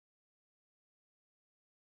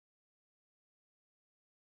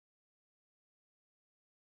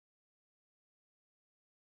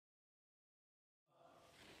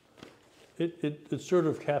it sort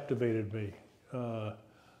of captivated me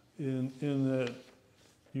in that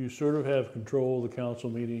you sort of have control of the council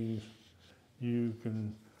meetings. You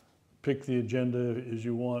can pick the agenda as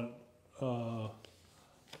you want.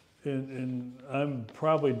 And I'm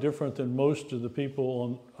probably different than most of the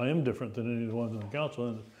people I am different than any of the ones on the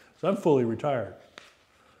council, so I'm fully retired.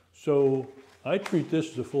 So I treat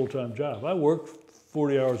this as a full-time job. I work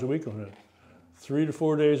 40 hours a week on it. 3 to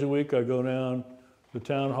 4 days a week I go down to the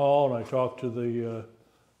town hall and I talk to the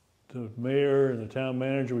mayor and the town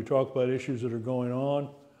manager. We talk about issues that are going on,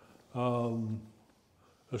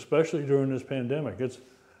 especially during this pandemic.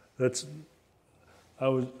 The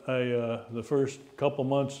first couple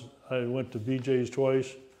months I went to BJ's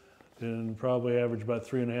twice and probably averaged about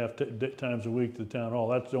 3.5 times a week to the town hall.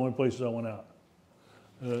 That's the only places I went out.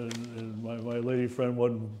 And my lady friend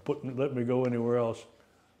wasn't letting me go anywhere else.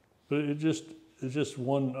 But it's just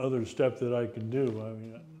one other step that I can do. I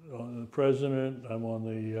mean, I'm the president, I'm on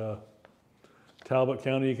the Talbot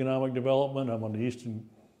County Economic Development, I'm on the Eastern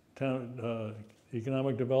Town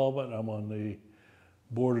Economic Development, I'm on the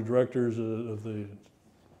board of directors of the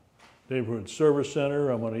Neighborhood Service Center,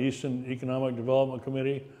 I'm on the Eastern Economic Development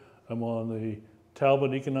Committee, I'm on the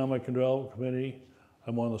Talbot Economic Development Committee,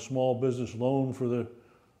 I'm on the Small Business Loan for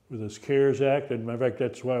this CARES Act. And matter of fact,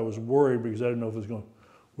 that's why I was worried, because I didn't know if it was going.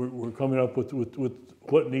 We're coming up with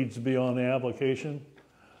what needs to be on the application.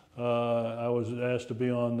 I was asked to be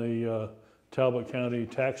on the Talbot County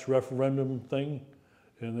tax referendum thing,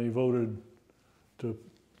 and they voted to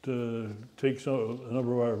take a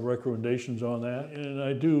number of our recommendations on that. And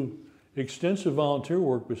I do extensive volunteer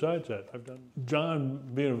work besides that. I've done. John,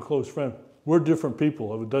 being a close friend, we're different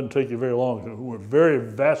people. It doesn't take you very long. We're very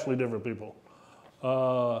vastly different people.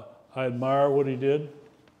 I admire what he did.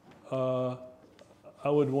 I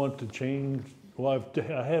would want to change. Well,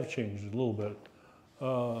 I have changed a little bit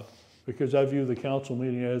because I view the council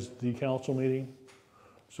meeting as the council meeting.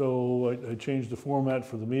 So I changed the format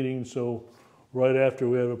for the meeting. So right after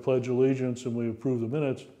we have a pledge of allegiance and we approve the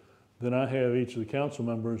minutes, then I have each of the council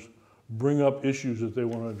members bring up issues that they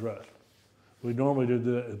want to address. We normally did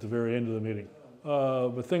that at the very end of the meeting.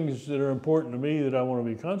 But things that are important to me that I want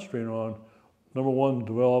to be concentrating on, number one,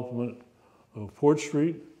 development of Port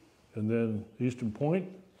Street and then Eastern Point.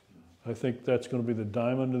 I think that's going to be the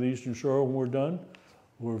diamond of the Eastern Shore when we're done.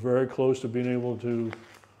 We're very close to being able to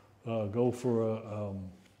go for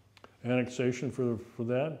annexation for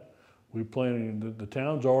that. We planning, the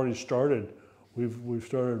town's already started. We've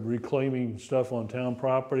started reclaiming stuff on town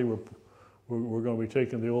property. We're going to be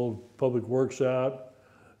taking the old public works out,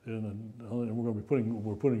 and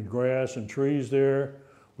we're putting grass and trees there.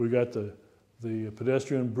 We got the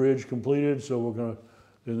pedestrian bridge completed, so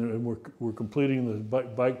we're completing the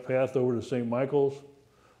bike path over to St. Michael's.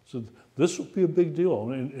 So this will be a big deal.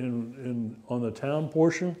 On the town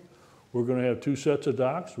portion, we're going to have 2 sets of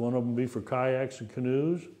docks. One of them will be for kayaks and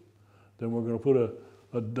canoes. Then we're going to put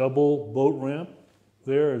a double boat ramp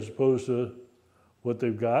there as opposed to what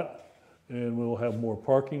they've got, and we'll have more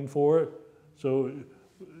parking for it. So,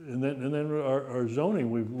 and then our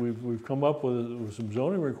zoning, we've come up with some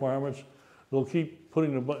zoning requirements. They'll keep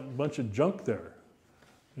putting a bunch of junk there.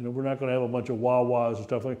 You know, we're not going to have a bunch of Wawas and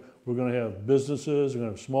stuff like that. We're going to have businesses. We're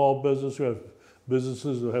going to have small businesses. We have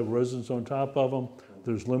businesses that have residents on top of them.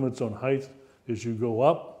 There's limits on height as you go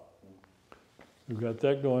up. We've got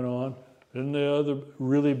that going on. And the other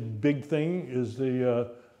really big thing is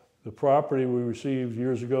the property we received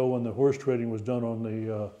years ago when the horse trading was done on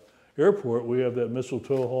the airport. We have that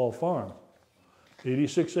Mistletoe Hall Farm,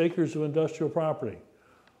 86 acres of industrial property.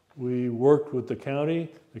 We worked with the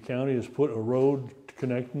county. The county has put a road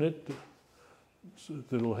connecting it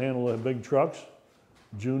that'll handle the big trucks.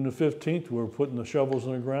 June the 15th, we're putting the shovels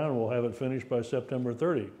in the ground. We'll have it finished by September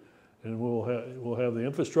 30. And we'll have the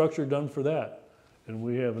infrastructure done for that. And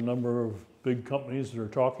we have a number of big companies that are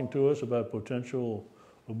talking to us about potential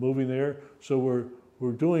of moving there. So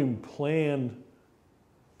we're doing planned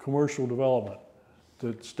commercial development,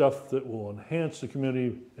 stuff that will enhance the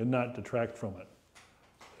community and not detract from it.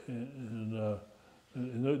 And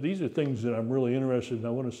these are things that I'm really interested in. I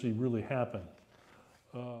want to see really happen.